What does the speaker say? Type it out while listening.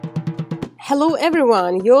Hello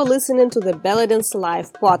everyone, you're listening to the Belly Dance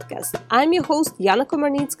Live podcast. I'm your host Yana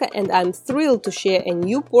Komarnitska and I'm thrilled to share a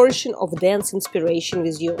new portion of dance inspiration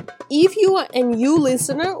with you. If you are a new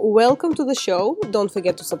listener, welcome to the show. Don't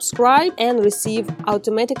forget to subscribe and receive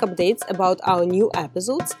automatic updates about our new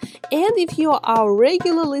episodes. And if you are our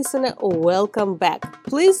regular listener, welcome back.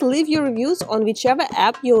 Please leave your reviews on whichever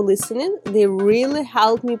app you're listening. They really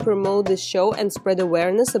help me promote the show and spread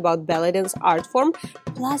awareness about belly dance art form.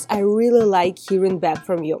 Plus, I really like hearing back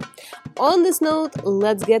from you. On this note,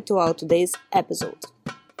 let's get to our today's episode.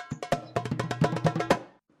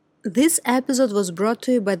 This episode was brought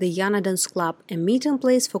to you by the Yana Dance Club, a meeting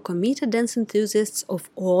place for committed dance enthusiasts of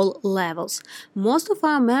all levels. Most of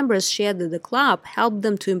our members shared that the club helped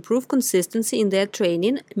them to improve consistency in their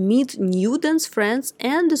training, meet new dance friends,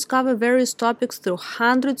 and discover various topics through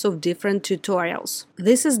hundreds of different tutorials.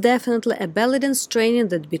 This is definitely a belly dance training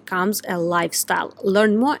that becomes a lifestyle.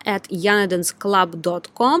 Learn more at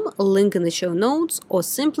yanadanceclub.com, link in the show notes, or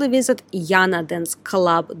simply visit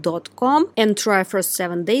yanadanceclub.com and try for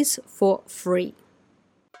 7 days for free.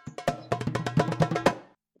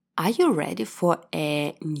 Are you ready for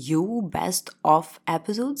a new best of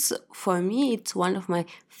episodes? For me, it's one of my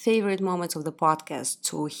favorite moments of the podcast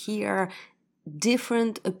to hear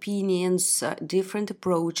different opinions, different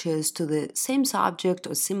approaches to the same subject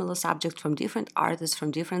or similar subject from different artists,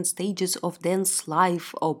 from different stages of dance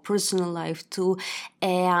life or personal life too.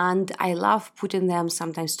 And I love putting them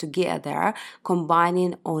sometimes together,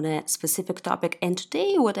 combining on a specific topic. And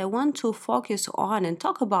today what I want to focus on and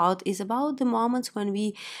talk about is about the moments when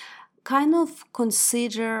we kind of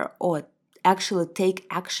consider or actually take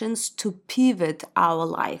actions to pivot our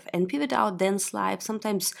life and pivot our dance life,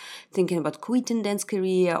 sometimes thinking about quitting dance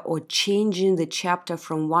career or changing the chapter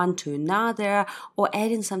from one to another or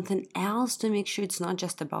adding something else to make sure it's not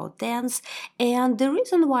just about dance. And the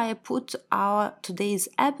reason why I put our today's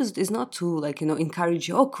episode is not to encourage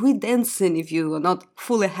you, quit dancing if you are not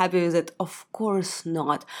fully happy with it. Of course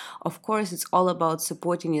not. Of course, it's all about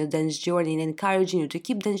supporting your dance journey and encouraging you to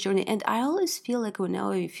keep dance journey. And I always feel like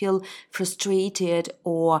whenever you feel frustrated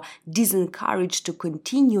or disencouraged to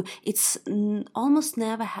continue, it's almost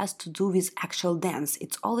never has to do with actual dance.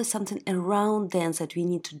 It's always something around dance that we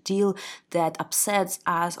need to deal that upsets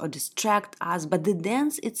us or distract us. But the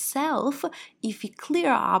dance itself, if we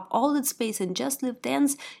clear up all that space and just leave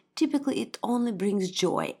dance, typically it only brings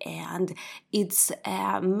joy, and it's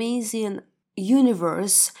an amazing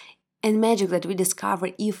universe and magic that we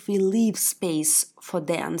discover if we leave space for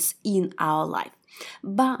dance in our life.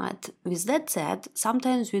 But with that said,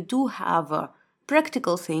 sometimes we do have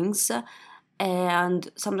practical things,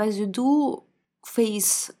 and sometimes we do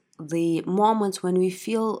face the moments when we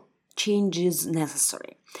feel change is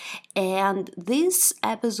necessary. And this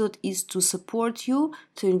episode is to support you,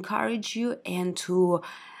 to encourage you, and to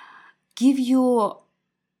give you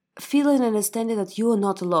feeling and understanding that you are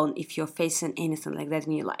not alone if you're facing anything like that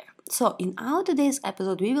in your life. So in our today's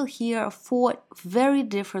episode, we will hear 4 very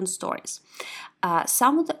different stories.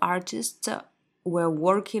 Some of the artists were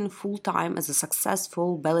working full-time as a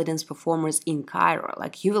successful belly dance performers in Cairo.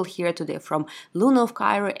 Like you will hear today from Luna of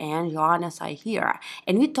Cairo and Joanna Sahira.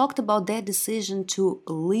 And we talked about their decision to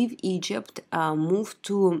leave Egypt, move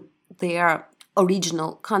to their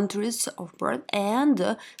original countries of birth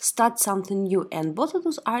and start something new. And both of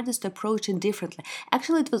those artists approached it differently.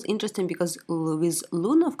 Actually, it was interesting because with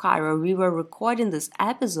Luna of Cairo, we were recording this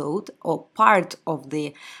episode or part of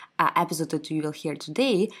the episode that you will hear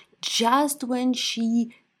today just when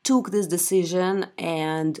she took this decision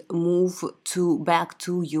and moved back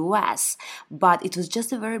to US. But it was just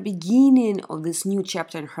the very beginning of this new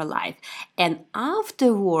chapter in her life. And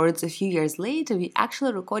afterwards, a few years later, we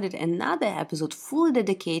actually recorded another episode fully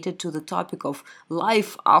dedicated to the topic of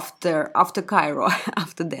life after Cairo,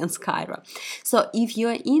 after Dance Cairo. So if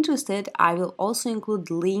you're interested, I will also include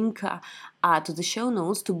link to the show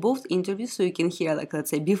notes to both interviews so you can hear, let's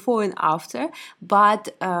say, before and after.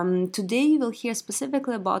 But today you will hear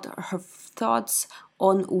specifically about her thoughts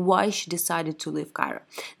on why she decided to leave Cairo.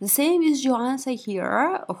 The same is Joanna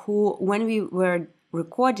Sahira, who, when we were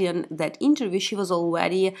recording that interview, she was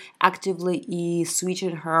already actively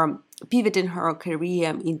pivoting her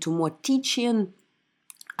career into more teaching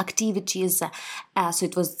activities, so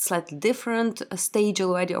it was slightly different stage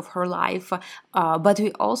already of her life, but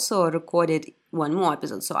we also recorded one more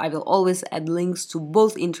episode, so I will always add links to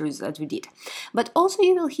both interviews that we did. But also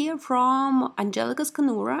you will hear from Angelica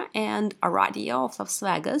Scanura and Aradia of Las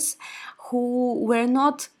Vegas, who were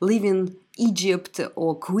not leaving Egypt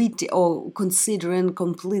or quit or considering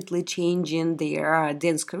completely changing their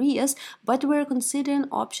dance careers, but were considering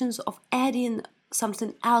options of adding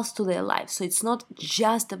something else to their life. So it's not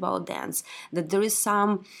just about dance, that there is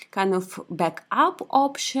some kind of backup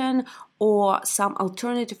option or some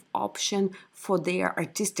alternative option for their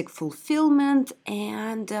artistic fulfillment.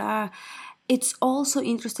 And it's also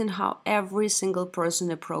interesting how every single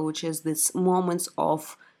person approaches these moments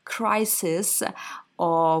of crisis,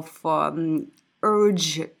 of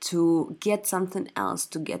urge to get something else,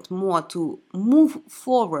 to get more, to move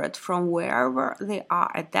forward from wherever they are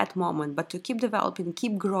at that moment, but to keep developing,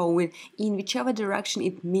 keep growing in whichever direction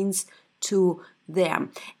it means to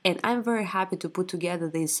them. And I'm very happy to put together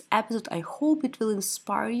this episode. I hope it will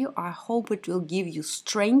inspire you. I hope it will give you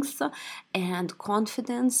strength and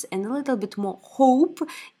confidence and a little bit more hope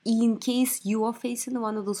in case you are facing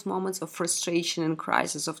one of those moments of frustration and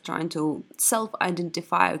crisis, of trying to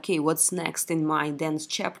self-identify, okay, what's next in my dance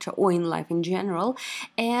chapter or in life in general.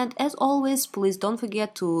 And as always, please don't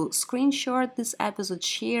forget to screenshot this episode,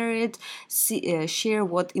 share it, share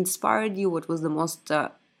what inspired you, what was the most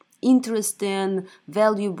interesting,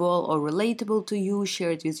 valuable, or relatable to you.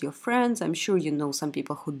 Share it with your friends. I'm sure you know some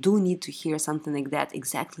people who do need to hear something like that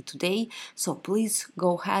exactly today. So please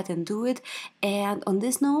go ahead and do it. And on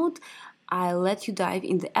this note, I'll let you dive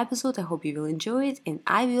in the episode. I hope you will enjoy it, and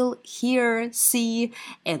I will hear, see,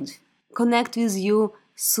 and connect with you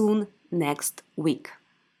soon next week.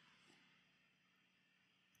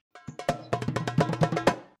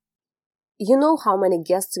 You know how many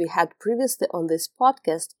guests we had previously on this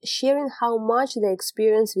podcast sharing how much their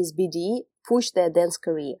experience with BDE pushed their dance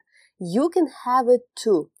career. You can have it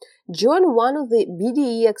too. Join one of the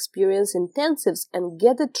BDE experience intensives and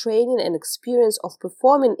get the training and experience of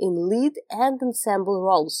performing in lead and ensemble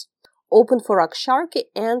roles. Open for Aksharki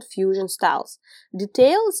and fusion styles.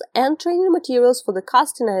 Details and training materials for the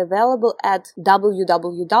casting are available at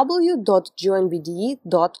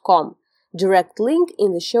www.joinbde.com. Direct link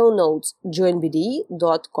in the show notes,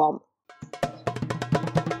 joinbde.com.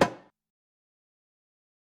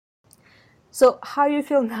 So how you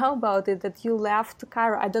feel now about it, that you left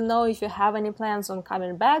Cairo? I don't know if you have any plans on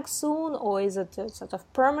coming back soon, or is it a sort of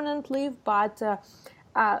permanent leave, but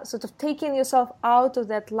sort of taking yourself out of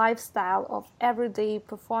that lifestyle of everyday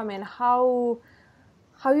performing. How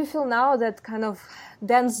you feel now, that kind of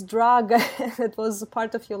dance drug that was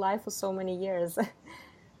part of your life for so many years?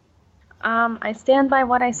 I stand by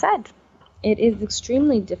what I said. It is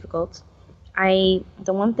extremely difficult. The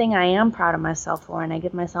one thing I am proud of myself for, and I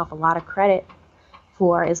give myself a lot of credit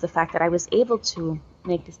for, is the fact that I was able to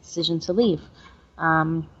make this decision to leave.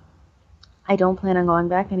 I don't plan on going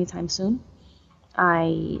back anytime soon.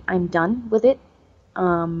 I'm done with it.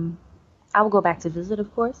 I will go back to visit,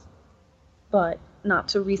 of course, but not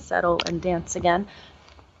to resettle and dance again.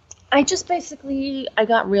 I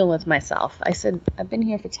got real with myself. I said, I've been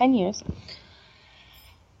here for 10 years.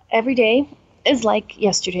 Every day is like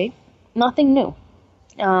yesterday. Nothing new.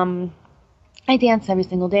 I dance every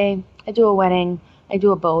single day. I do a wedding. I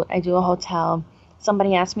do a boat. I do a hotel.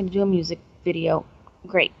 Somebody asked me to do a music video.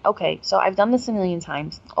 Great. Okay, so I've done this a million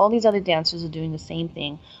times. All these other dancers are doing the same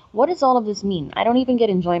thing. What does all of this mean? I don't even get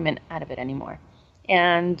enjoyment out of it anymore.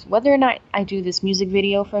 And whether or not I do this music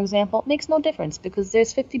video, for example, makes no difference, because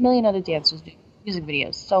there's 50 million other dancers doing music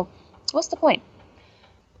videos. So what's the point?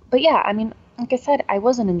 But yeah, I mean, like I said, I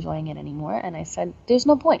wasn't enjoying it anymore, and I said, there's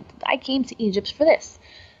no point. I came to Egypt for this.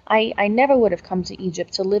 I never would have come to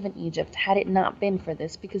Egypt to live in Egypt had it not been for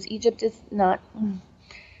this, because Egypt is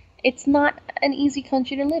it's not an easy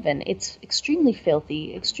country to live in. It's extremely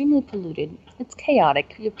filthy, extremely polluted. It's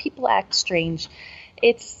chaotic. Your people act strange.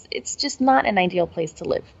 It's just not an ideal place to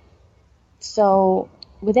live. So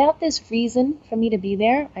without this reason for me to be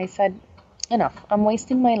there, I said, enough. I'm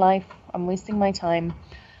wasting my life. I'm wasting my time.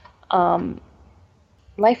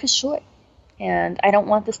 Life is short, and I don't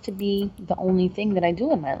want this to be the only thing that I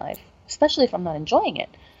do in my life, especially if I'm not enjoying it.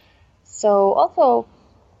 So also,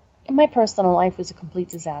 my personal life was a complete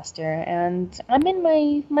disaster, and I'm in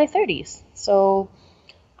my 30s, so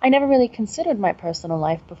I never really considered my personal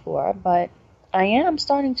life before, but I am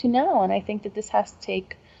starting to now, and I think that this has to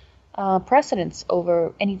take precedence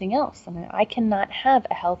over anything else. I mean, I cannot have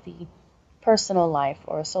a healthy personal life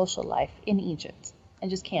or a social life in Egypt. I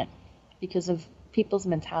just can't, because of people's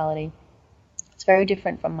mentality. It's very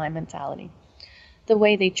different from my mentality. The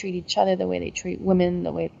way they treat each other, the way they treat women,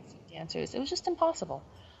 the way they treat dancers, it was just impossible.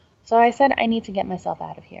 So I said, I need to get myself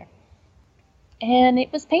out of here. And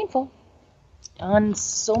it was painful on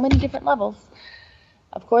so many different levels.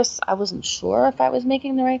 Of course, I wasn't sure if I was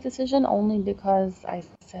making the right decision, only because I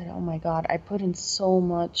said, oh my God, I put in so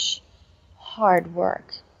much hard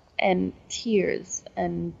work and tears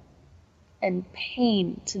and and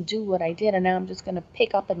pain to do what I did, and now I'm just going to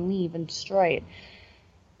pick up and leave and destroy it.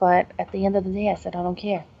 But at the end of the day, I said, I don't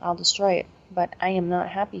care. I'll destroy it. But I am not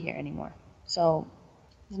happy here anymore. So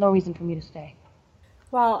there's no reason for me to stay.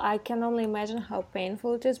 Well, I can only imagine how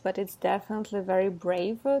painful it is, but it's definitely very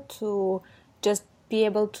brave to just be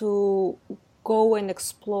able to go and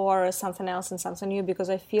explore something else and something new, because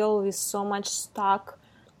I feel we're so much stuck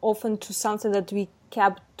often to something that we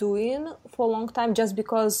kept doing for a long time just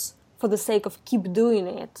because for the sake of keep doing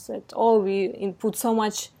it. That all we put so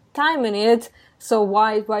much time in it, so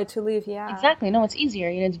why to leave? Yeah, exactly. No, it's easier.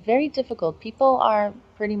 It's very difficult. People are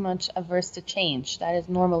pretty much averse to change. That is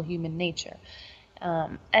normal human nature.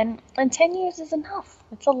 And 10 years is enough.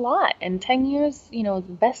 It's a lot. And 10 years, the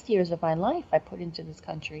best years of my life I put into this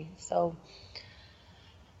country. So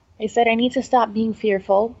I said I need to stop being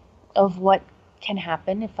fearful of what can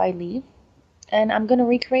happen if I leave. And I'm going to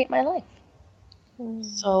recreate my life.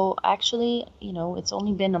 So actually, it's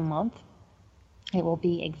only been a month. It will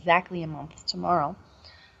be exactly a month tomorrow.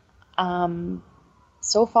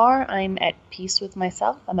 So far, I'm at peace with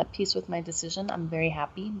myself. I'm at peace with my decision. I'm very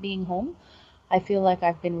happy being home. I feel like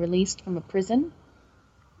I've been released from a prison.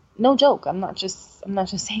 No joke. I'm not just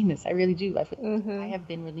saying this. I really do. I feel like I have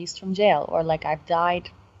been released from jail, or like I've died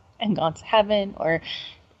and gone to heaven, or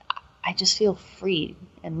I just feel free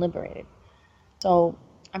and liberated. So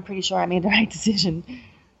I'm pretty sure I made the right decision.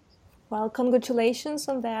 Well, congratulations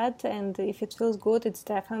on that. And if it feels good, it's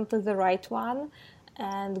definitely the right one.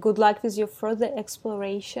 And good luck with your further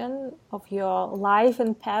exploration of your life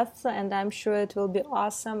and path. And I'm sure it will be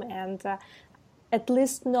awesome, and at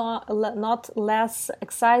least not less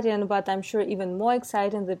exciting, but I'm sure even more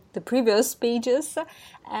exciting than the previous pages.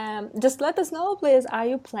 Just let us know, please. Are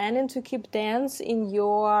you planning to keep dance in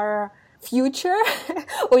your future,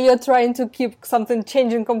 or you're trying to keep something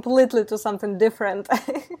changing completely to something different?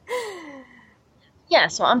 Yeah,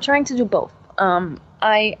 so I'm trying to do both.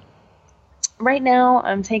 Right now,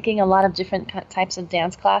 I'm taking a lot of different types of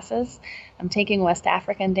dance classes. I'm taking West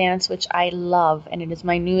African dance, which I love, and it is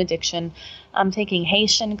my new addiction. I'm taking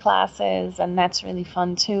Haitian classes, and that's really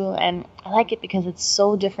fun too. And I like it because it's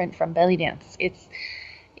so different from belly dance.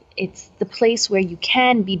 It's the place where you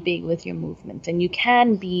can be big with your movement, and you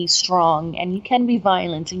can be strong, and you can be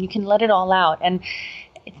violent, and you can let it all out. And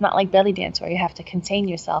it's not like belly dance where you have to contain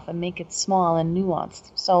yourself and make it small and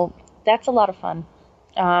nuanced. So that's a lot of fun.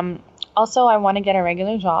 Also, I want to get a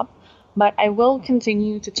regular job, but I will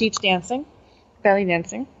continue to teach dancing, belly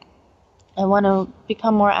dancing. I want to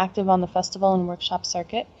become more active on the festival and workshop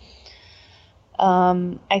circuit.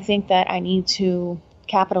 I think that I need to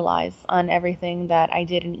capitalize on everything that I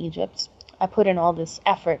did in Egypt. I put in all this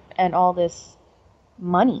effort and all this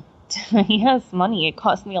money. Yes, money. It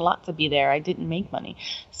cost me a lot to be there. I didn't make money.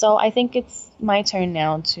 So I think it's my turn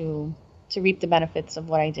now to reap the benefits of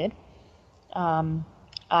what I did.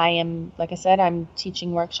 I am, like I said, I'm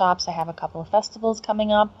teaching workshops. I have a couple of festivals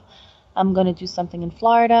coming up. I'm going to do something in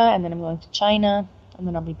Florida, and then I'm going to China, and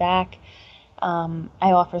then I'll be back. I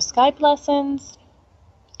offer Skype lessons.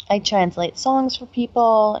 I translate songs for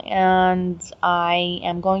people, and I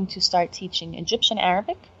am going to start teaching Egyptian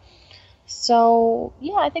Arabic. So,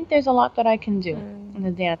 yeah, I think there's a lot that I can do in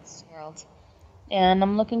the dance world, and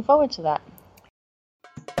I'm looking forward to that.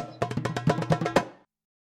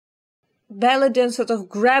 Belly dance sort of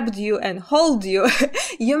grabbed you and hold you.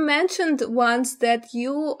 You mentioned once that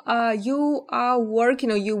you are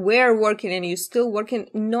working, or you were working, and you're still working,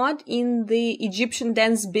 not in the Egyptian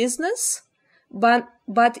dance business, but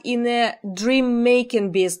in a dream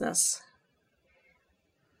making business.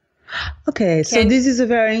 Okay, so this is a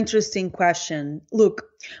very interesting question. Look,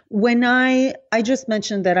 when I just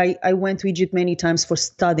mentioned that I went to Egypt many times for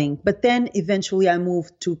studying, but then eventually I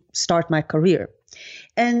moved to start my career.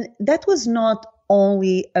 And that was not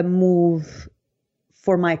only a move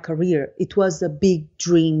for my career. It was a big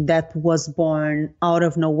dream that was born out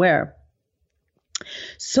of nowhere.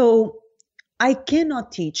 So I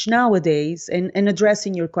cannot teach nowadays, and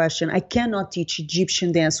addressing your question, I cannot teach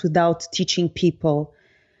Egyptian dance without teaching people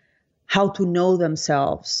how to know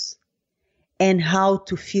themselves and how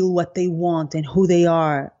to feel what they want and who they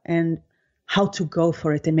are and how to go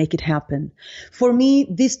for it and make it happen. For me,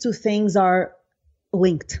 these two things are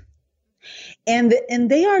linked. And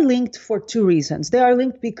they are linked for two reasons. They are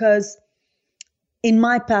linked because in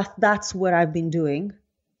my path, that's what I've been doing.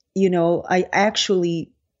 I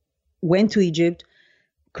actually went to Egypt,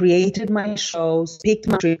 created my shows, picked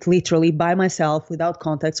my trip literally by myself, without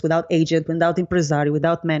contacts, without agent, without impresario,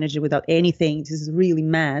 without manager, without anything. This is really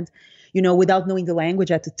mad. Without knowing the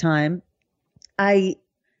language at the time. I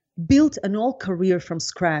built an whole career from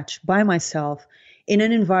scratch by myself. in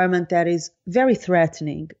an environment that is very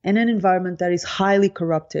threatening, in an environment that is highly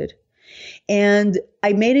corrupted. And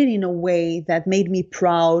I made it in a way that made me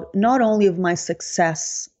proud, not only of my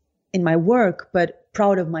success in my work, but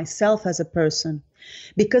proud of myself as a person.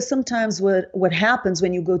 Because sometimes what happens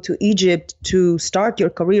when you go to Egypt to start your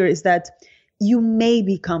career is that you may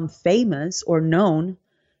become famous or known,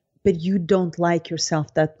 but you don't like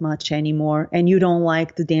yourself that much anymore, and you don't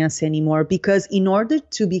like the dance anymore, because in order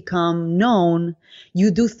to become known,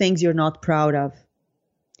 you do things you're not proud of,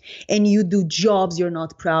 and you do jobs you're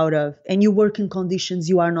not proud of, and you work in conditions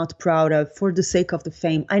you are not proud of for the sake of the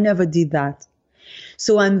fame. I never did that.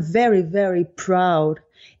 So I'm very, very proud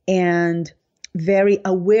and very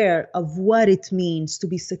aware of what it means to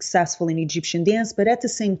be successful in Egyptian dance, but at the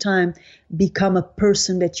same time, become a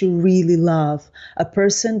person that you really love, a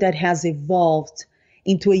person that has evolved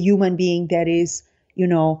into a human being that is,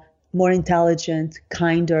 more intelligent,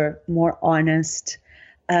 kinder, more honest,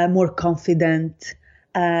 more confident,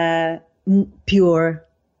 pure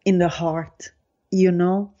in the heart,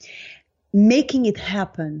 making it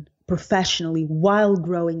happen professionally while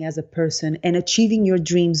growing as a person and achieving your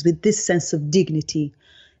dreams with this sense of dignity.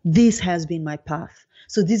 This has been my path.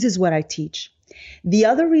 So this is what I teach. The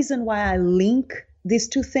other reason why I link these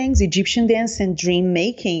two things, Egyptian dance and dream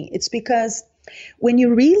making, it's because when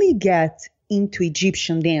you really get into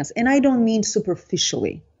Egyptian dance, and I don't mean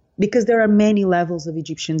superficially, because there are many levels of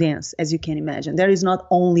Egyptian dance, as you can imagine. There is not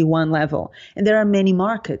only one level, and there are many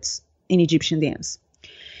markets in Egyptian dance.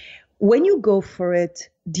 When you go for it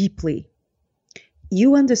deeply,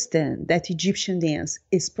 you understand that Egyptian dance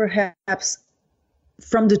is perhaps,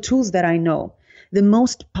 from the tools that I know, the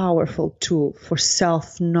most powerful tool for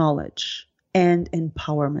self-knowledge and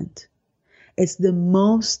empowerment. It's the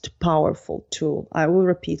most powerful tool, I will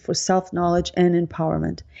repeat, for self-knowledge and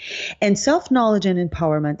empowerment. And self-knowledge and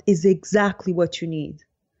empowerment is exactly what you need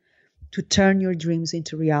to turn your dreams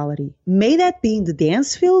into reality. May that be in the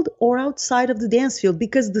dance field or outside of the dance field,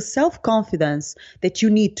 because the self-confidence that you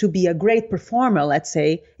need to be a great performer, let's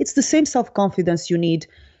say, it's the same self-confidence you need,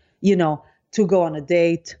 to go on a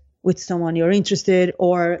date with someone you're interested,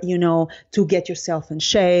 or, to get yourself in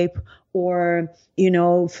shape, or,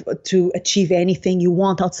 to achieve anything you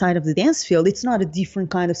want outside of the dance field. It's not a different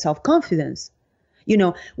kind of self-confidence.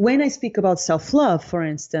 When I speak about self-love, for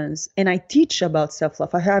instance, and I teach about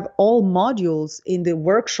self-love, I have all modules in the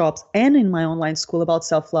workshops and in my online school about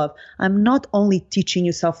self-love. I'm not only teaching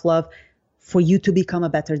you self-love for you to become a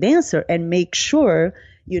better dancer and making sure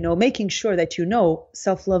that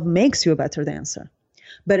self-love makes you a better dancer.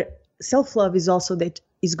 But self-love is also that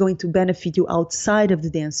is going to benefit you outside of the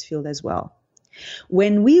dance field as well.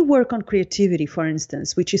 When we work on creativity, for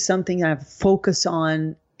instance, which is something I've focused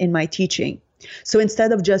on in my teaching, so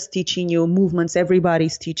instead of just teaching you movements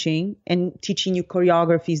everybody's teaching and teaching you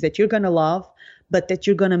choreographies that you're going to love, but that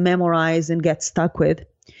you're going to memorize and get stuck with,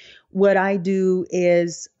 what I do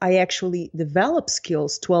is I actually develop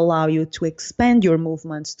skills to allow you to expand your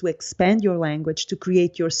movements, to expand your language, to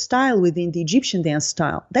create your style within the Egyptian dance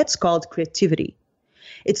style. That's called creativity.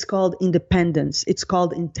 It's called independence. It's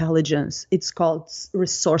called intelligence. It's called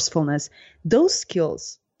resourcefulness. Those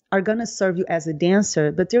skills are going to serve you as a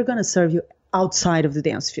dancer, but they're going to serve you outside of the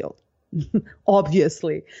dance field,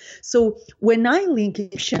 obviously. So when I link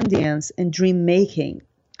Egyptian dance and dream making,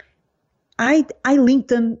 I link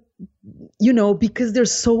them, because they're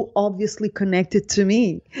so obviously connected to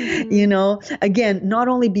me, again, not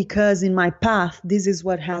only because in my path, this is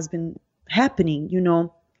what has been happening,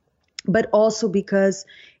 but also because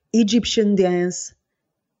Egyptian dance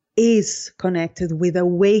is connected with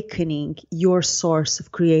awakening your source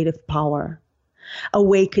of creative power,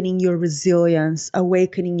 awakening your resilience,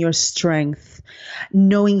 awakening your strength,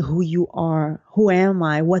 knowing who you are. Who am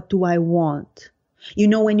I? What do I want?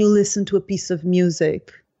 When you listen to a piece of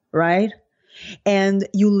music, right? And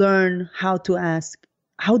you learn how to ask,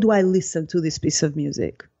 how do I listen to this piece of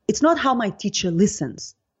music? It's not how my teacher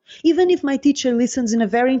listens. Even if my teacher listens in a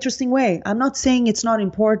very interesting way, I'm not saying it's not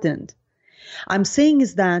important. I'm saying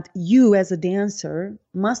is that you as a dancer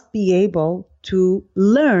must be able to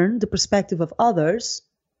learn the perspective of others,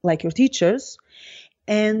 like your teachers,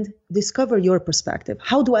 and discover your perspective.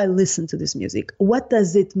 How do I listen to this music? What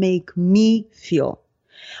does it make me feel?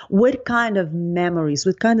 What kind of memories,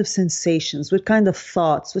 what kind of sensations, what kind of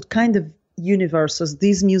thoughts, what kind of universes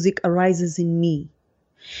this music arises in me?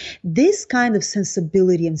 This kind of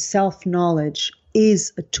sensibility and self-knowledge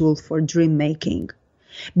is a tool for dream making,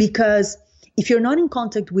 because if you're not in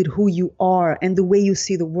contact with who you are and the way you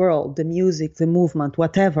see the world, the music, the movement,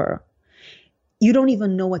 whatever, you don't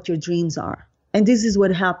even know what your dreams are. And this is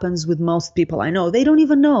what happens with most people I know. They don't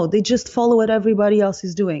even know. They just follow what everybody else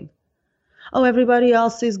is doing. Oh, everybody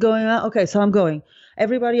else is going out. Okay, so I'm going.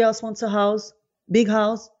 Everybody else wants a house, big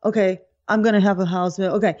house. Okay, I'm going to have a house.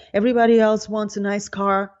 Okay, everybody else wants a nice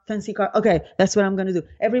car, fancy car. Okay, that's what I'm going to do.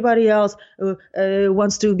 Everybody else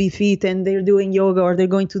wants to be fit and they're doing yoga or they're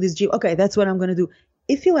going to this gym. Okay, that's what I'm going to do.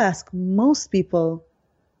 If you ask most people,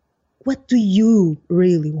 what do you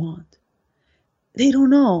really want? They don't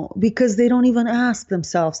know, because they don't even ask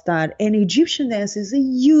themselves that. And Egyptian dance is a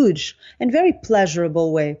huge and very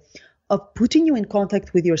pleasurable way of putting you in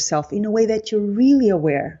contact with yourself in a way that you're really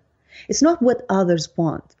aware. It's not what others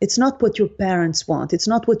want. It's not what your parents want. It's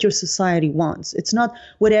not what your society wants. It's not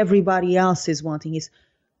what everybody else is wanting. It's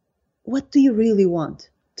what do you really want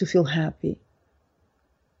to feel happy?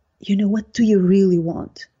 What do you really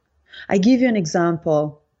want? I give you an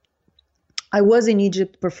example. I was in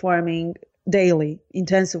Egypt performing daily,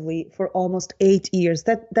 intensively for almost 8 years.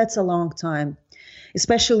 That's a long time,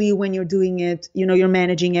 especially when you're doing it, you're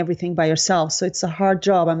managing everything by yourself. So it's a hard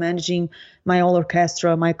job. I'm managing my whole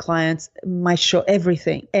orchestra, my clients, my show,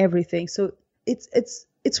 everything. So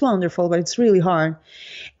it's wonderful, but it's really hard.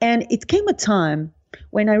 And it came a time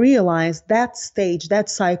when I realized that stage, that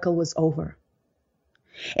cycle was over.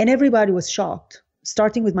 And everybody was shocked,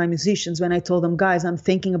 starting with my musicians, when I told them, guys, I'm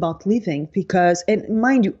thinking about leaving, because, and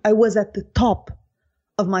mind you, I was at the top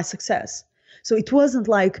of my success. So it wasn't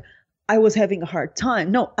like I was having a hard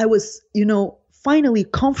time. No, I was, finally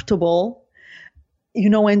comfortable,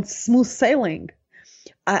 and smooth sailing.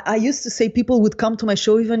 I used to say people would come to my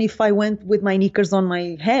show even if I went with my knickers on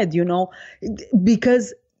my head,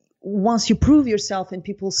 because once you prove yourself and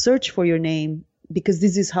people search for your name, because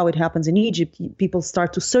this is how it happens in Egypt, people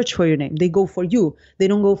start to search for your name. They go for you. They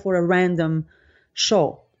don't go for a random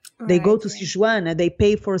show. Right, they go to see Joana. They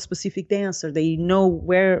pay for a specific dancer. They know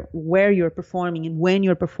where you're performing and when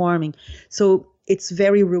you're performing. So it's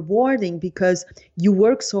very rewarding because you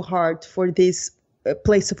work so hard for this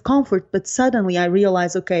place of comfort, but suddenly I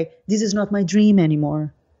realized, okay, this is not my dream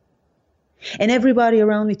anymore. And everybody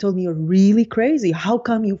around me told me, you're really crazy. How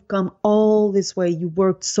come you've come all this way? You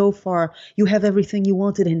worked so far. You have everything you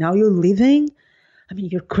wanted and now you're leaving? I mean,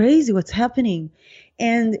 you're crazy. What's happening?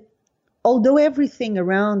 And although everything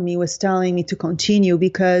around me was telling me to continue,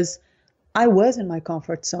 because I was in my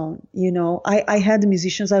comfort zone, I had the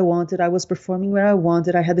musicians I wanted. I was performing where I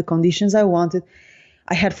wanted. I had the conditions I wanted.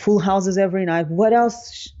 I had full houses every night. What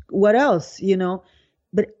else,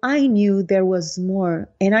 But I knew there was more,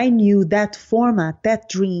 and I knew that format, that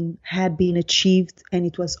dream had been achieved and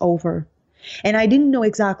it was over. And I didn't know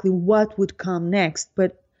exactly what would come next,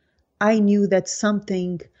 but I knew that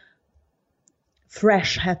something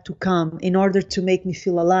fresh had to come in order to make me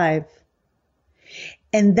feel alive.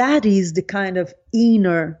 And that is the kind of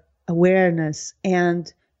inner awareness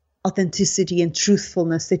and authenticity and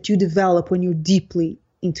truthfulness that you develop when you're deeply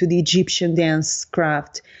into the Egyptian dance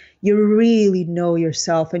craft. You really know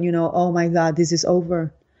yourself and oh my God, this is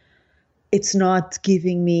over. It's not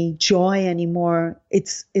giving me joy anymore.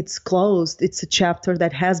 It's closed. It's a chapter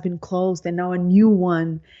that has been closed and now a new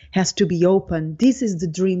one has to be opened. This is the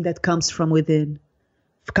dream that comes from within.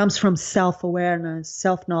 It comes from self-awareness,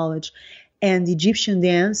 self-knowledge. And Egyptian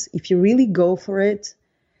dance, if you really go for it,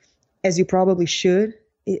 as you probably should,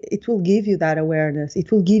 it will give you that awareness.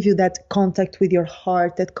 It will give you that contact with your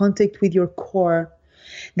heart, that contact with your core,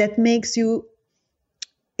 that makes you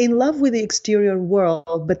in love with the exterior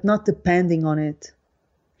world, but not depending on it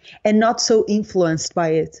and not so influenced by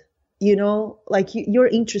it. You're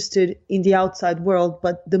interested in the outside world,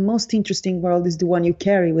 but the most interesting world is the one you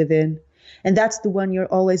carry within. And that's the one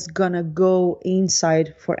you're always gonna go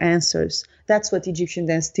inside for answers. That's what Egyptian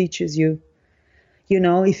dance teaches you,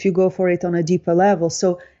 if you go for it on a deeper level.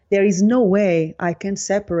 So there is no way I can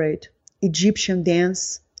separate Egyptian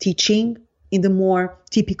dance teaching in the more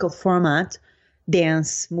typical format,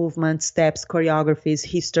 dance, movement, steps, choreographies,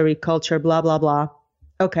 history, culture, blah, blah, blah.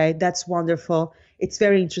 Okay, that's wonderful. It's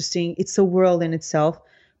very interesting. It's a world in itself.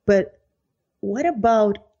 But what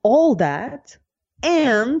about all that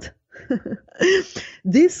and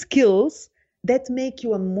these skills that make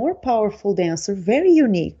you a more powerful dancer, very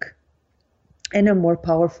unique, and a more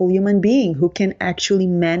powerful human being who can actually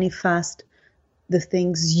manifest the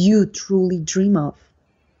things you truly dream of?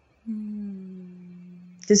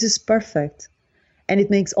 This is perfect. And it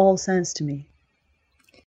makes all sense to me.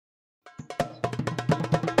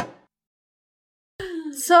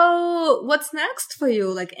 So what's next for you?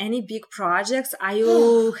 Like any big projects? Are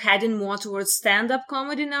you heading more towards stand-up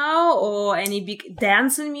comedy now, or any big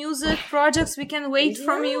dance and music projects we can wait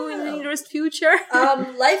from you in the nearest future?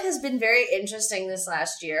 Life has been very interesting this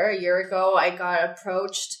last year. A year ago, I got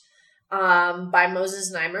approached by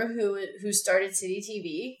Moses Neimer, who started City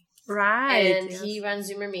TV. Right. And he runs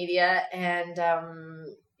Zoomer Media, and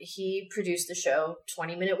he produced the show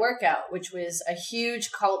 20-Minute Workout, which was a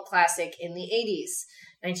huge cult classic in the 80s.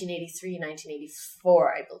 1983,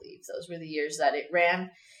 1984, I believe. Those were the years that it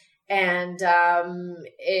ran. And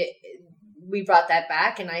we brought that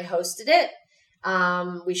back, and I hosted it.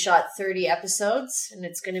 We shot 30 episodes, and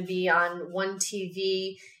it's going to be on One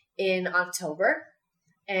TV in October.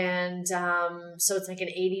 And so it's like an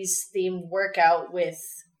 80s themed workout with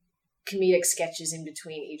comedic sketches in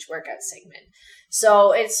between each workout segment.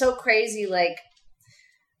 So it's so crazy. Like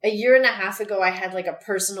a year and a half ago, I had like a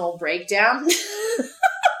personal breakdown.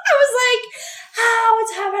 I was like,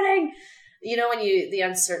 what's happening? You know, the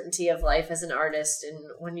uncertainty of life as an artist, and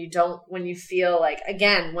when you feel like,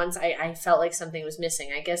 again, once I felt like something was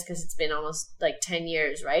missing, I guess because it's been almost like 10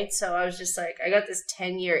 years, right? So I was just like, I got this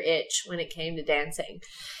 10-year itch when it came to dancing.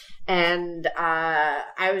 And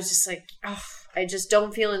I was just like, I just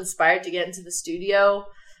don't feel inspired to get into the studio.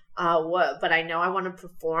 But I know I want to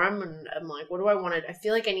perform, and I'm like, what do I want to, I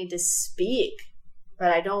feel like I need to speak,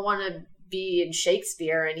 but I don't want to be in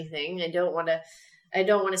Shakespeare or anything. I don't want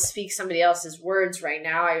to speak somebody else's words right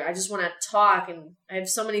now. I just want to talk, and I have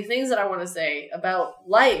so many things that I want to say about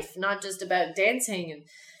life, not just about dancing. And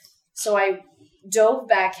so I dove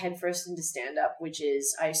back headfirst into stand-up, which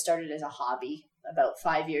is, I started as a hobby about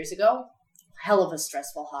 5 years ago. Hell of a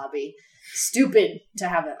stressful hobby. Stupid to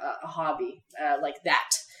have a hobby like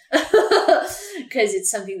that. Because it's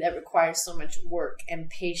something that requires so much work and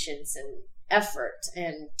patience and effort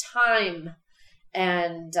and time,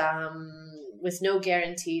 and with no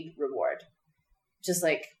guaranteed reward, just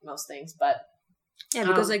like most things. But yeah,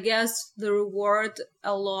 because I guess the reward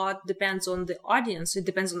a lot depends on the audience. It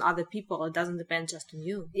depends on other people. It doesn't depend just on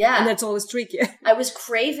you. Yeah, and that's always tricky. I was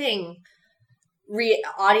craving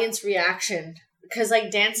audience reaction, because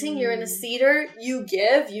like dancing, you're in a theater, you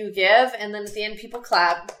give, and then at the end people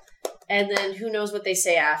clap, and then who knows what they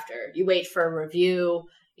say after. You wait for a review.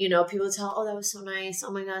 You know, people tell, oh, that was so nice.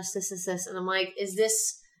 Oh my gosh, this. And I'm like,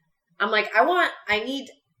 I need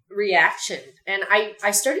reaction. And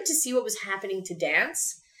I started to see what was happening to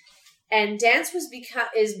dance. And dance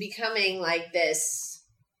is becoming like this.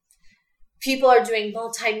 People are doing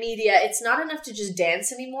multimedia. It's not enough to just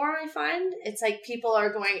dance anymore, I find. It's like people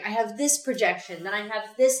are going, I have this projection, then I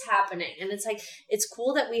have this happening. And it's like, it's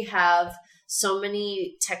cool that we have so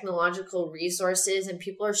many technological resources, and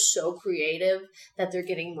people are so creative that they're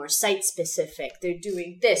getting more site specific. They're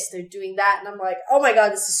doing this, they're doing that. And I'm like, oh my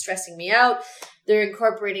God, this is stressing me out. They're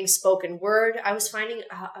incorporating spoken word. I was finding,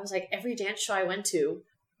 I was like, every dance show I went to,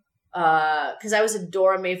 because I was a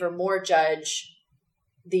Dora Maver Moore judge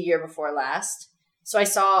the year before last. So I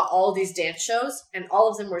saw all these dance shows, and all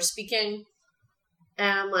of them were speaking.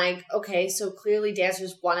 And I'm like, okay, so clearly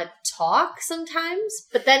dancers want to talk sometimes,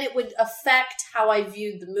 but then it would affect how I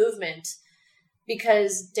viewed the movement,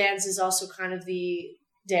 because dance is also kind of the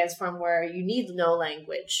dance form where you need no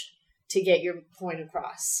language to get your point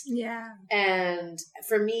across. Yeah. And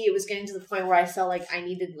for me, it was getting to the point where I felt like I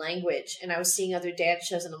needed language, and I was seeing other dance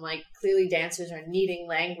shows, and I'm like, clearly dancers are needing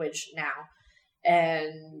language now.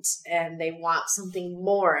 And they want something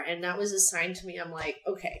more. And that was a sign to me. I'm like,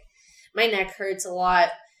 okay, my neck hurts a lot.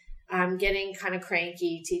 I'm getting kind of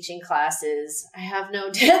cranky teaching classes. I have no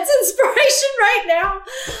dance inspiration right now.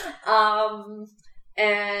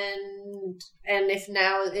 And if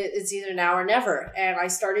now, it's either now or never. And I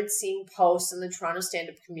started seeing posts in the Toronto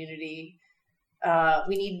stand-up community.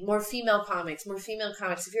 We need more female comics.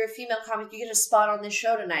 If you're a female comic, you get a spot on this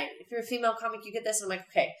show tonight. If you're a female comic, you get this. And I'm like,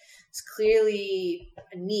 okay, it's clearly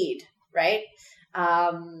a need, right?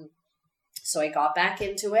 So I got back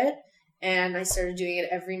into it, and I started doing it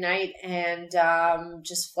every night. And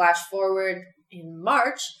just flash forward in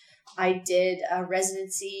March, I did a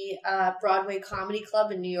residency Broadway Comedy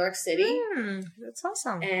Club in New York City. That's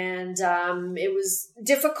awesome. And it was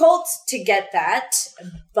difficult to get that,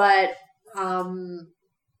 but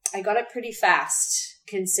I got it pretty fast,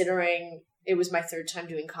 considering it was my third time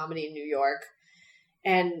doing comedy in New York.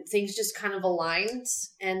 And things just kind of aligned.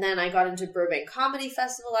 And then I got into Burbank Comedy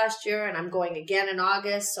Festival last year, and I'm going again in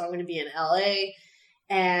August. So I'm going to be in LA.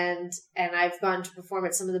 And I've gone to perform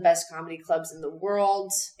at some of the best comedy clubs in the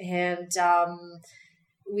world. And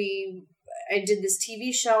I did this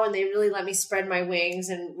TV show and they really let me spread my wings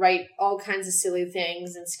and write all kinds of silly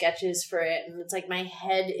things and sketches for it. And it's like my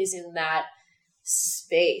head is in that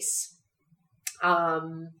space.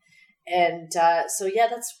 So yeah,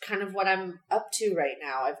 that's kind of what I'm up to right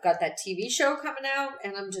now. I've got that TV show coming out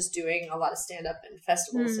and I'm just doing a lot of stand-up and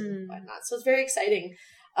festivals and whatnot. So it's very exciting.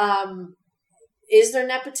 Is there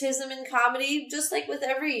nepotism in comedy? Just like with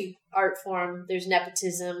every art form, there's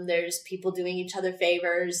nepotism. There's people doing each other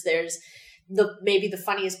favors. There's maybe the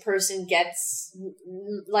funniest person gets,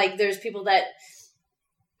 like, there's people that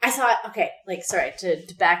I thought, okay, like, sorry to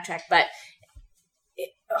backtrack, but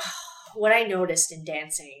what I noticed in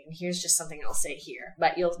dancing, and here's just something I'll say here,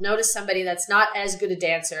 but you'll notice somebody that's not as good a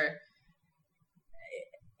dancer,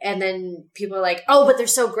 and then people are like, oh, but they're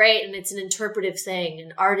so great, and it's an interpretive thing,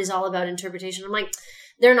 and art is all about interpretation. I'm like,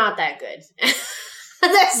 they're not that good.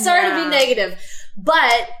 That's sorry to be negative,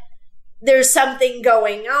 but there's something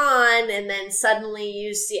going on, and then suddenly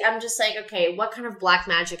you see, I'm just like, okay, what kind of black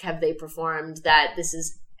magic have they performed that this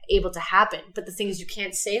is able to happen? But the thing is, you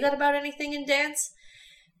can't say that about anything in dance,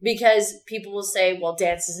 because people will say, well,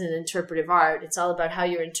 dance is an interpretive art. It's all about how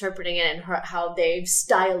you're interpreting it and how they've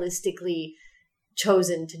stylistically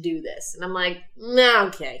chosen to do this. And I'm like,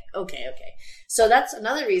 nah, okay. So that's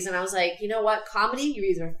another reason I was like, you know what, comedy, you're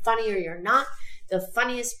either funny or you're not. The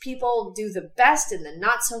funniest people do the best and the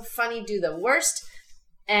not so funny do the worst.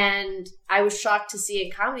 And I was shocked to see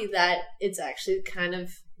in comedy that it's actually kind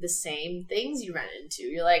of the same things you run into.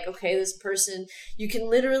 You're like, okay, this person, you can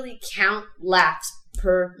literally count laughs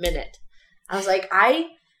per minute. I was like,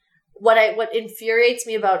 what infuriates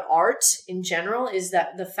me about art in general is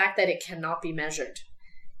that the fact that it cannot be measured.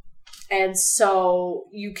 And so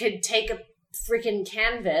you could take a freaking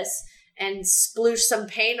canvas and sploosh some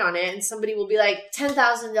paint on it, and somebody will be like,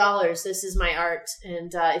 $10,000, this is my art.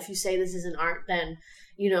 And if you say this isn't art, then,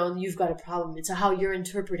 you've got a problem. It's how you're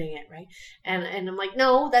interpreting it, right? And I'm like,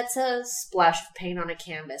 no, that's a splash of paint on a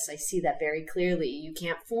canvas. I see that very clearly. You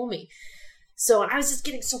can't fool me. So I was just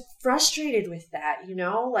getting so frustrated with that,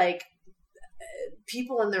 like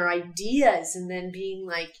people and their ideas, and then being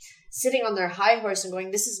like sitting on their high horse and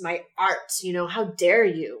going, this is my art, how dare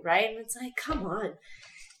you, right? And it's like, come on.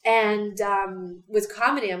 And with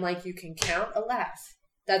comedy, I'm like, you can count a laugh.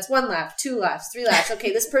 That's 1 laugh, 2 laughs, 3 laughs.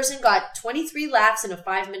 Okay, this person got 23 laughs in a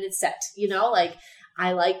 5-minute set, like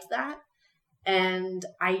I liked that. And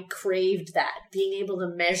I craved that, being able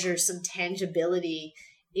to measure some tangibility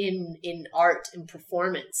in art and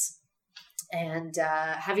performance, and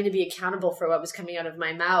having to be accountable for what was coming out of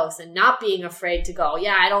my mouth, and not being afraid to go,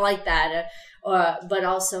 yeah, I don't like that, but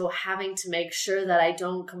also having to make sure that I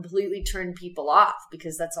don't completely turn people off,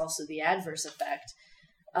 because that's also the adverse effect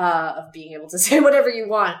of being able to say whatever you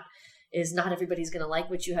want, is not everybody's going to like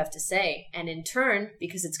what you have to say, and in turn,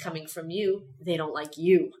 because it's coming from you, they don't like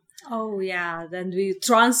you. Oh, yeah. Then we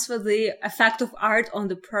transfer the effect of art on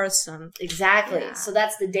the person. Exactly. Yeah. So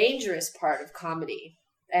that's the dangerous part of comedy.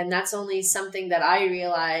 And that's only something that I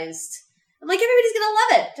realized. I'm like, everybody's going to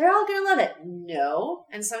love it. They're all going to love it. No.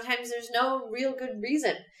 And sometimes there's no real good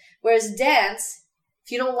reason. Whereas dance,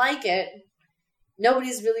 if you don't like it,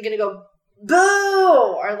 nobody's really going to go,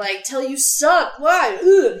 boo! Or like, tell you suck. Why?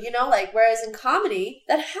 Ugh. Whereas in comedy,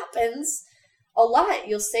 that happens a lot.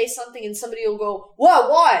 You'll say something and somebody will go, "Whoa,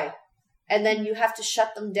 why?" And then you have to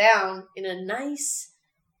shut them down in a nice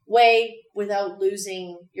way without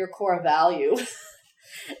losing your core value.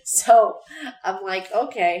 So I'm like,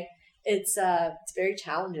 okay, it's very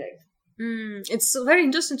challenging. It's very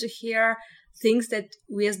interesting to hear things that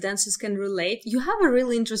we as dancers can relate. You have a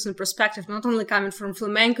really interesting perspective, not only coming from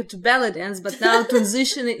flamenco to belly dance, but now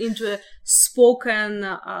transitioning into a spoken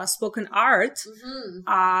art,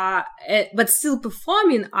 but still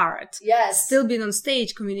performing art. Yes. Still being on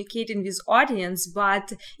stage, communicating with audience.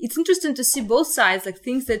 But it's interesting to see both sides, like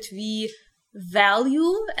things that we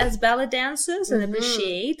value as ballet dancers and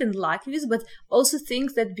appreciate and like with, but also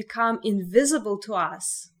things that become invisible to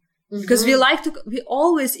us. Because we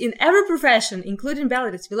always, in every profession, including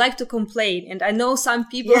ballet dancers, we like to complain. And I know some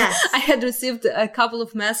people, yes. I had received a couple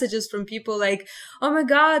of messages from people like, oh my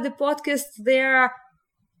God, the podcast there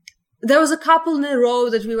was a couple in a row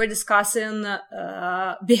that we were discussing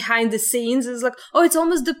behind the scenes. It's like, oh, it's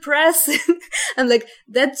almost depressing. I'm like,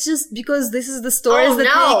 that's just because this is the stories that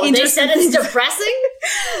make interesting. They said it's depressing?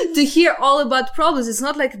 To hear all about problems. It's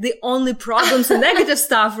not like the only problems and negative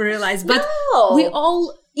stuff we realize, but we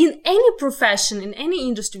all, in any profession, in any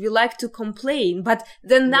industry, we like to complain. But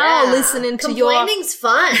then now listening to your... Complaining's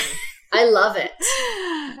fun. I love it.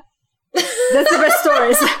 That's the best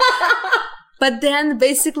stories. But then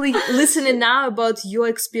basically listening now about your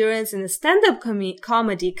experience in a stand-up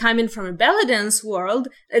comedy coming from a belly dance world,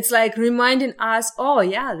 it's like reminding us, oh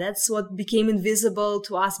yeah, that's what became invisible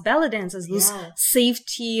to us belly dancers, this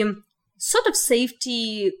safety, sort of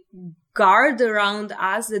safety guard around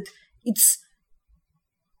us, that it's,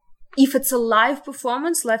 if it's a live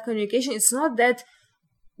performance, live communication, it's not that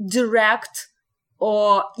direct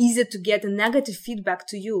or easy to get a negative feedback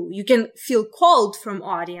to you. You can feel cold from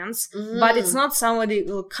audience, but it's not somebody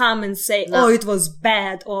will come and say, oh, it was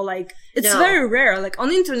bad, or like, it's very rare. Like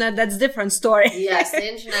on internet, that's different story. Yes,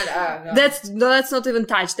 the internet, that's not even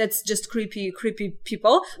touched. That's just creepy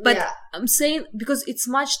people. But I'm saying, because it's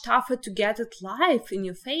much tougher to get it live in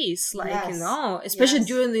your face, like, you know, especially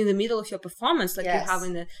during in the middle of your performance, like you have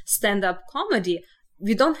in a stand-up comedy.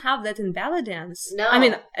 We don't have that in belly dance. No. I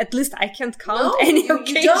mean, at least I can't count any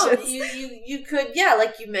occasions. You could,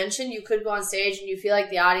 like you mentioned, you could go on stage and you feel like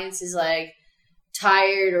the audience is like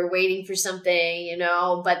tired or waiting for something, you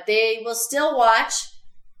know, but they will still watch.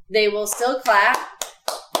 They will still clap.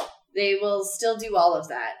 They will still do all of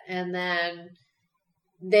that. And then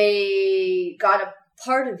they got a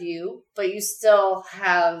part of you, but you still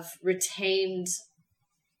have retained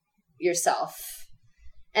yourself.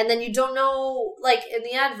 And then you don't know, like in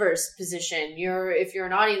the adverse position, if you're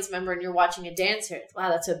an audience member and you're watching a dancer, wow,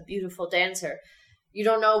 that's a beautiful dancer. You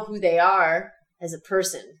don't know who they are as a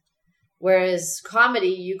person. Whereas comedy,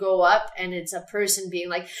 you go up and it's a person being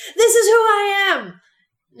like, this is who I am.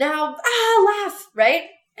 Now, laugh, right?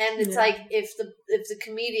 And it's like, if the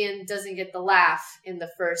comedian doesn't get the laugh in the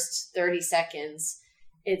first 30 seconds,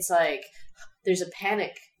 it's like, there's a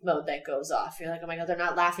panic mode that goes off. You're like, oh my God, they're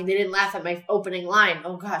not laughing. They didn't laugh at my opening line.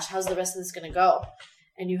 Oh gosh, how's the rest of this going to go?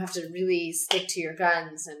 And you have to really stick to your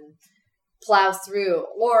guns and plow through.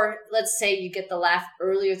 Or let's say you get the laugh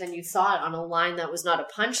earlier than you thought on a line that was not a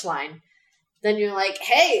punchline. Then you're like,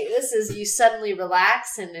 hey, you suddenly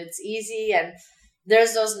relax and it's easy. And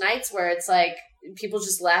there's those nights where it's like people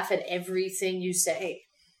just laugh at everything you say.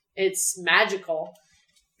 It's magical.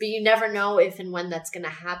 But you never know if and when that's going to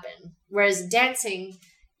happen. Whereas dancing,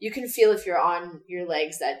 you can feel if you're on your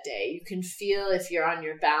legs that day. You can feel if you're on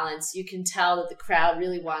your balance. You can tell that the crowd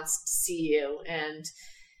really wants to see you. And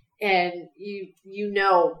you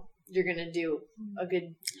know you're going to do a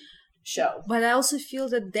good show. But I also feel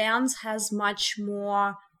that dance has much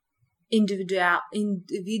more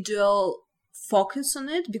individual focus on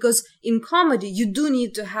it, because in comedy you do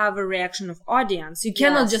need to have a reaction of audience. You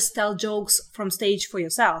cannot just tell jokes from stage for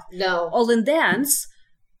yourself. No. All in dance,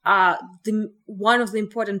 one of the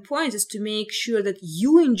important points is to make sure that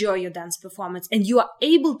you enjoy your dance performance, and you are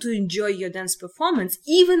able to enjoy your dance performance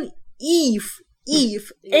even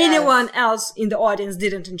if anyone else in the audience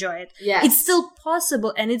didn't enjoy it. Yes. It's still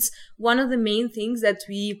possible, and it's one of the main things that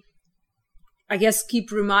we, I guess,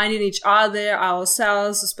 keep reminding each other,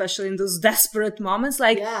 ourselves, especially in those desperate moments.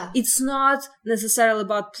 Like, it's not necessarily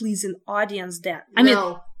about pleasing audience then. I mean,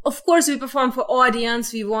 of course we perform for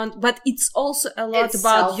audience, we want, but it's also a lot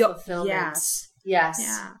about your...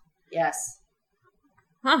 Yes.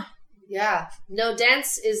 Huh. Yeah. No,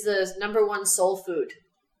 dance is the number one soul food.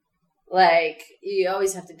 Like, you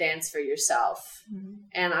always have to dance for yourself. Mm-hmm.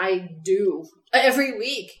 And I do every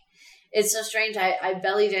week. It's so strange. I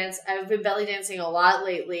belly dance. I've been belly dancing a lot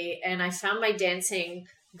lately, and I found my dancing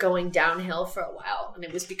going downhill for a while. And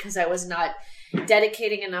it was because I was not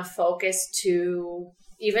dedicating enough focus to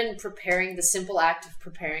even preparing, the simple act of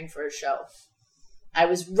preparing for a show. I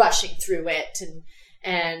was rushing through it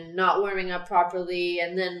and not warming up properly.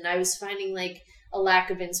 And then I was finding like a lack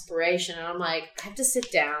of inspiration. And I'm like, I have to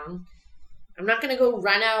sit down. I'm not going to go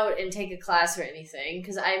run out and take a class or anything,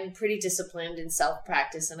 because I'm pretty disciplined in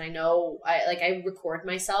self-practice. And I know I record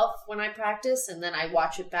myself when I practice, and then I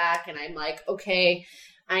watch it back and I'm like, okay,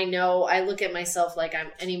 I know I look at myself like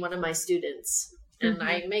I'm any one of my students, and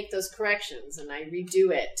I make those corrections and I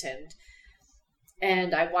redo it.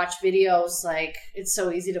 And I watch videos. Like, it's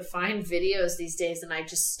so easy to find videos these days, and I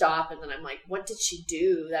just stop and then I'm like, what did she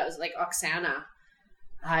do? That was like Oksana.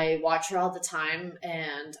 I watch her all the time,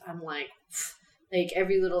 and I'm like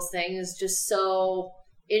every little thing is just so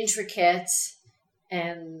intricate.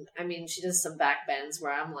 And I mean, she does some back bends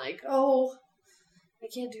where I'm like, oh, I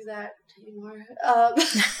can't do that anymore.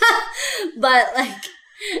 But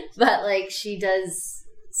she does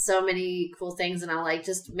so many cool things, and I'll like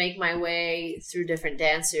just make my way through different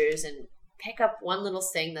dancers and pick up one little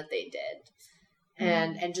thing that they did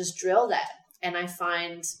and just drill that. And I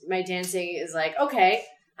find my dancing is like, okay,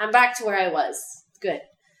 I'm back to where I was. Good.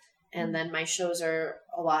 And then my shows are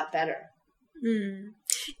a lot better.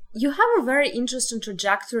 you have a very interesting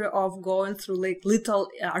trajectory of going through like little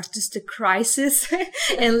artistic crisis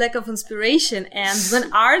and lack of inspiration. And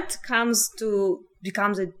when art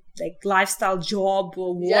becomes a like lifestyle job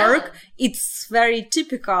or work, it's very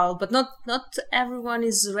typical, but not everyone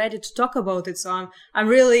is ready to talk about it. So I'm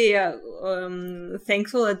really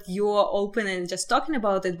thankful that you're open and just talking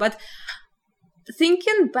about it. But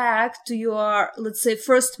thinking back to your, let's say,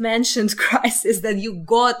 first mentioned crisis that you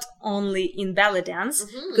got only in belly dance,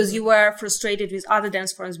 because you were frustrated with other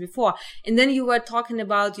dance forms before, and then you were talking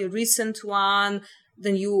about your recent one.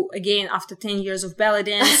 Then you, again, after 10 years of belly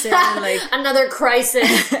dancing, like... Another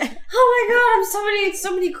crisis. Oh my God,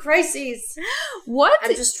 so many crises. What?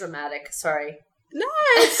 I'm just dramatic, sorry. No,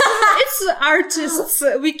 it's artists.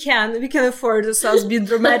 We can afford ourselves being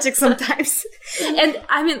dramatic sometimes. And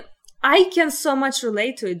I mean, I can so much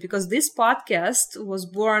relate to it because this podcast was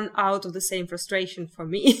born out of the same frustration for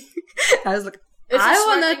me. I was like, it's I a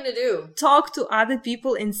smart want thing to do. Talk to other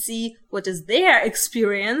people and see what is their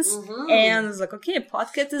experience. And it's like, okay,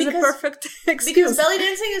 podcast is a perfect excuse. Because belly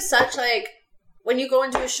dancing is such like, when you go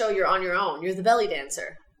into a show, you're on your own. You're the belly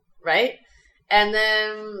dancer, right? And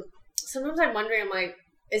then sometimes I'm wondering, I'm like,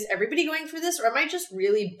 is everybody going through this? Or am I just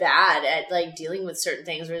really bad at like dealing with certain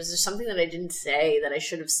things? Or is there something that I didn't say that I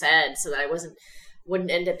should have said so that I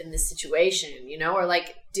wouldn't end up in this situation, you know? Or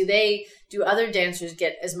like, do other dancers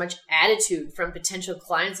get as much attitude from potential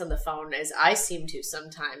clients on the phone as I seem to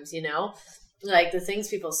sometimes, you know? Like the things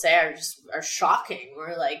people say are shocking,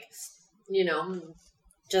 or like, you know,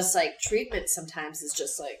 just like treatment sometimes is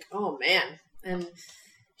just like, oh man. And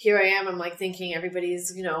here I am, I'm like thinking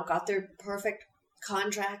everybody's, you know, got their perfect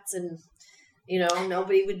contracts and, you know,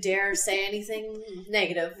 nobody would dare say anything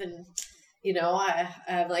negative. And, you know,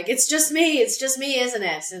 I'm like, it's just me, isn't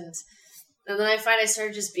it? And then I find I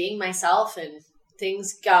started just being myself and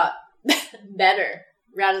things got better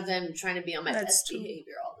rather than trying to be on my best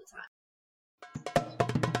behavior all the time.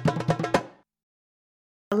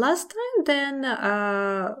 Last time then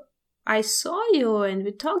I saw you and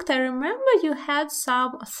we talked, I remember you had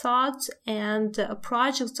some thoughts and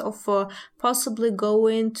projects of possibly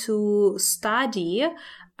going to study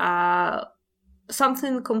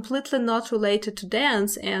something completely not related to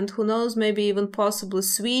dance, and who knows, maybe even possibly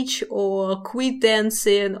switch or quit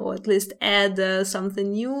dancing, or at least add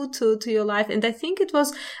something new to your life. And I think it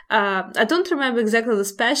was, I don't remember exactly the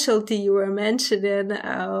specialty you were mentioning,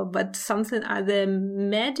 but something either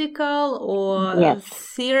medical or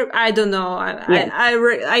theory. I don't know.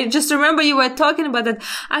 I just remember you were talking about that.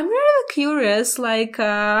 I'm really curious, like,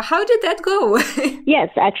 how did that go? Yes,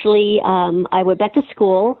 actually, I went back to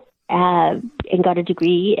school and got a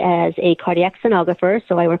degree as a cardiac sonographer.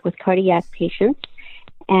 So I work with cardiac patients,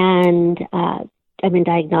 and I'm in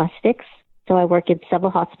diagnostics. So I work in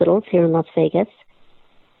several hospitals here in Las Vegas.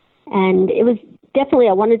 And it was definitely,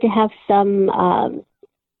 I wanted to have some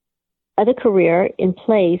other career in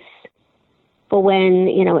place for when,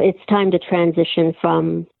 you know, it's time to transition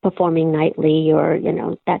from performing nightly or, you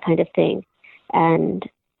know, that kind of thing. And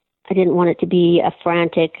I didn't want it to be a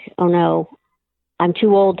frantic, oh no, I'm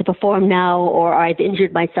too old to perform now, or I've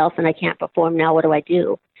injured myself and I can't perform now. What do I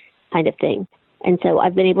do? Kind of thing. And so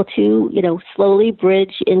I've been able to, you know, slowly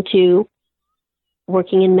bridge into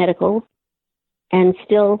working in medical and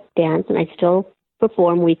still dance, and I still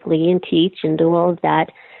perform weekly and teach and do all of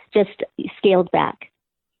that, just scaled back.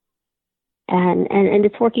 And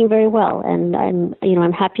it's working very well. And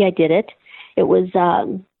I'm happy I did it. It was,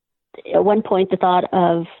 at one point, the thought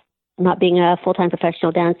of not being a full-time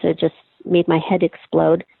professional dancer just made my head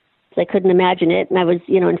explode. So I couldn't imagine it. And I was,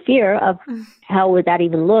 you know, in fear of how would that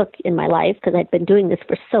even look in my life, because I'd been doing this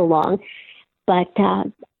for so long. But,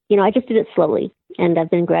 you know, I just did it slowly, and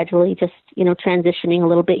I've been gradually just, you know, transitioning a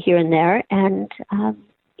little bit here and there. And,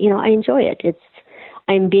 you know, I enjoy it.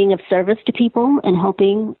 I'm being of service to people and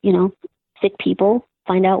helping, you know, sick people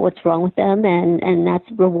find out what's wrong with them. And that's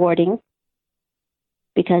rewarding,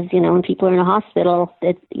 because, you know, when people are in a hospital,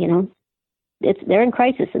 you know, they're in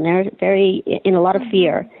crisis and they're very in a lot of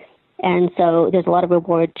fear. And so there's a lot of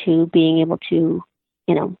reward to being able to,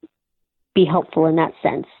 you know, be helpful in that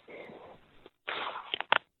sense.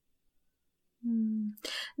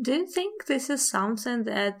 Do you think this is something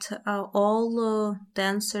that all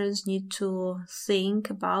dancers need to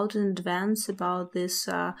think about in advance, about this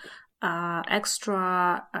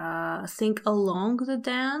extra thing along the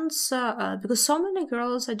dance, because so many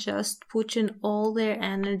girls are just putting all their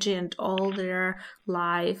energy and all their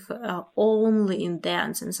life only in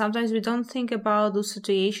dance, and sometimes we don't think about those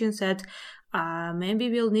situations that maybe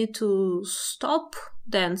we'll need to stop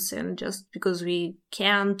dancing just because we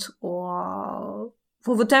can't, or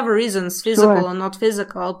for whatever reasons, physical Sure. or not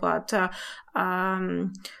physical, but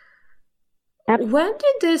when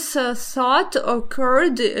did this thought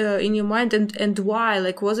occurred in your mind, and why?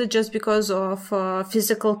 Like, was it just because of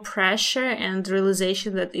physical pressure and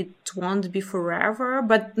realization that it won't be forever?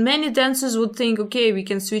 But many dancers would think, okay, we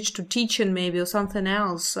can switch to teaching maybe or something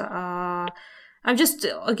else. I'm just,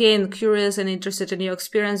 again, curious and interested in your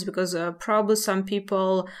experience, because probably some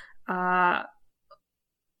people are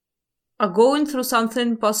going through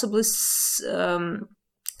something possibly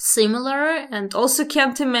similar, and also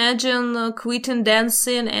can't imagine quitting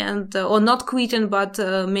dancing and or not quitting, but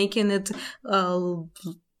making it a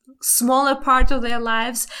smaller part of their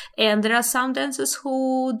lives. And there are some dancers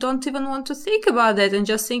who don't even want to think about it and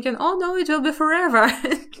just thinking, oh no, it will be forever.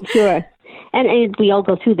 Sure. And we all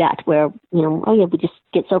go through that where, oh yeah, we just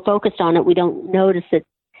get so focused on it, we don't notice that,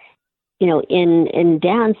 in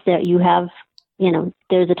dance that you have,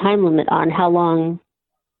 there's a time limit on how long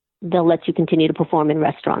they'll let you continue to perform in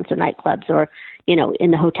restaurants or nightclubs or,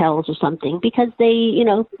 in the hotels or something, because they,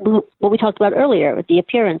 what we talked about earlier with the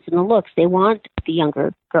appearance and the looks, they want the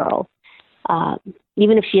younger girl,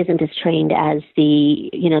 even if she isn't as trained as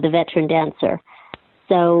the veteran dancer.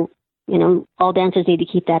 So, all dancers need to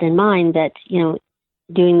keep that in mind, that,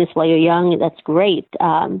 doing this while you're young, that's great.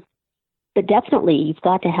 But definitely you've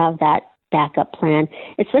got to have that backup plan,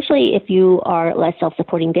 especially if you are a less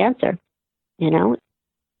self-supporting dancer,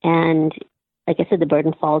 and like I said, the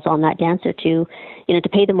burden falls on that dancer to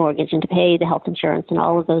pay the mortgage and to pay the health insurance and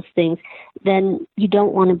all of those things. Then you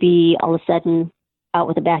don't want to be all of a sudden out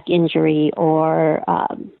with a back injury or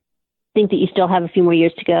think that you still have a few more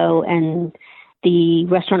years to go, and the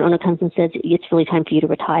restaurant owner comes and says, it's really time for you to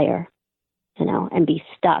retire, and be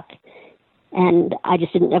stuck. And I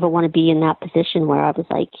just didn't ever want to be in that position where I was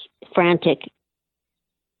like frantic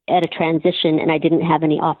at a transition and I didn't have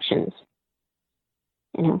any options.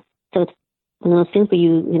 So it's one of those things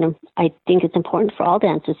where I think it's important for all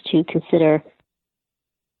dancers to consider,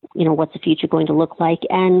 what's the future going to look like,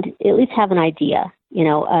 and at least have an idea,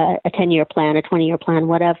 a 10-year plan, a 20-year plan,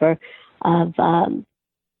 whatever, of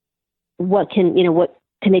what can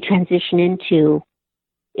they transition into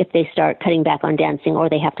if they start cutting back on dancing or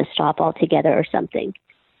they have to stop altogether or something.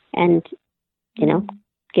 And,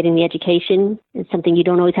 getting the education is something you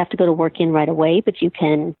don't always have to go to work in right away, but you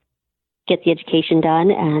can get the education done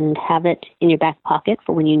and have it in your back pocket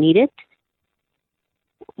for when you need it.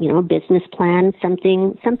 A business plan,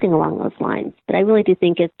 something along those lines. But I really do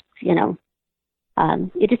think it's,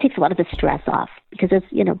 it just takes a lot of the stress off, because there's,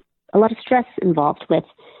 a lot of stress involved with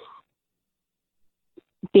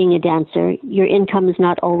being a dancer. Your income is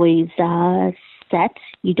not always set.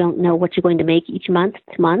 You don't know what you're going to make each month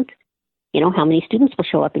to month. How many students will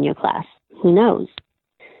show up in your class? Who knows?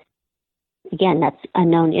 Again, that's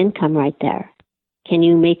unknown income right there. Can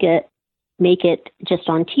you make it just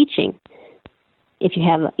on teaching? If you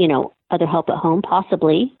have, other help at home,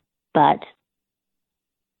 possibly, but,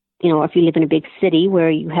 or if you live in a big city where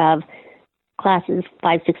you have classes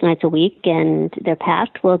 5-6 nights a week and they're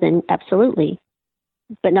packed, well, then absolutely.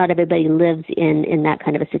 But not everybody lives in that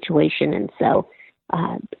kind of a situation. And so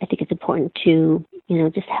I think it's important to,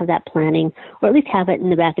 just have that planning, or at least have it in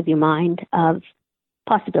the back of your mind of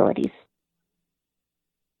possibilities.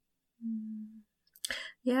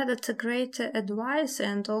 Yeah, that's a great advice.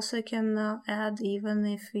 And also I can add, even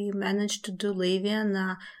if we manage to do living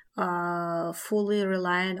fully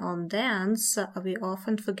relying on dance, we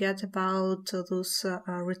often forget about those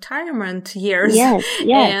retirement years. Yes.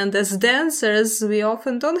 And as dancers, we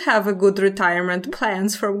often don't have a good retirement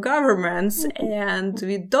plans from governments, and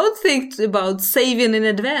we don't think about saving in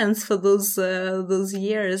advance for those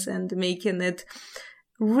years and making it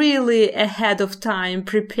really ahead of time,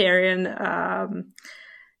 preparing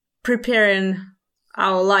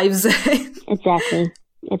our lives. Exactly.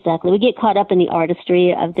 We get caught up in the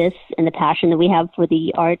artistry of this and the passion that we have for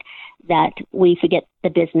the art that we forget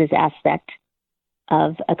the business aspect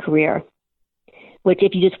of a career, which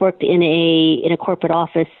if you just worked in a corporate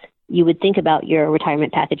office, you would think about your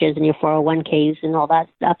retirement packages and your 401ks and all that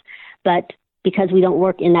stuff. But because we don't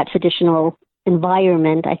work in that traditional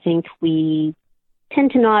environment, I think we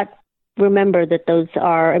tend to not remember that those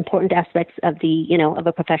are important aspects of of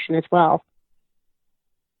a profession as well.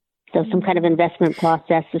 So some kind of investment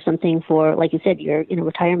process or something for, like you said, your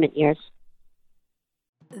retirement years.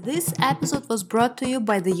 This episode was brought to you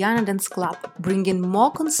by the Yana Dance Club, bringing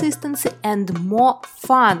more consistency and more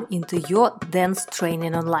fun into your dance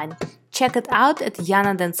training online. Check it out at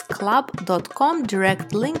yanadanceclub.com,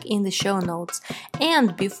 direct link in the show notes.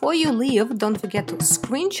 And before you leave, don't forget to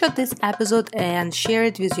screenshot this episode and share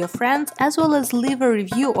it with your friends, as well as leave a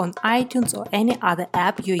review on iTunes or any other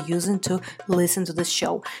app you're using to listen to the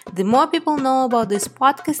show. The more people know about this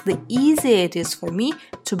podcast, the easier it is for me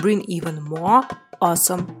to bring even more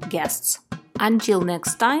awesome guests. Until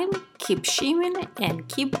next time, keep shimmying and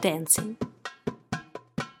keep dancing.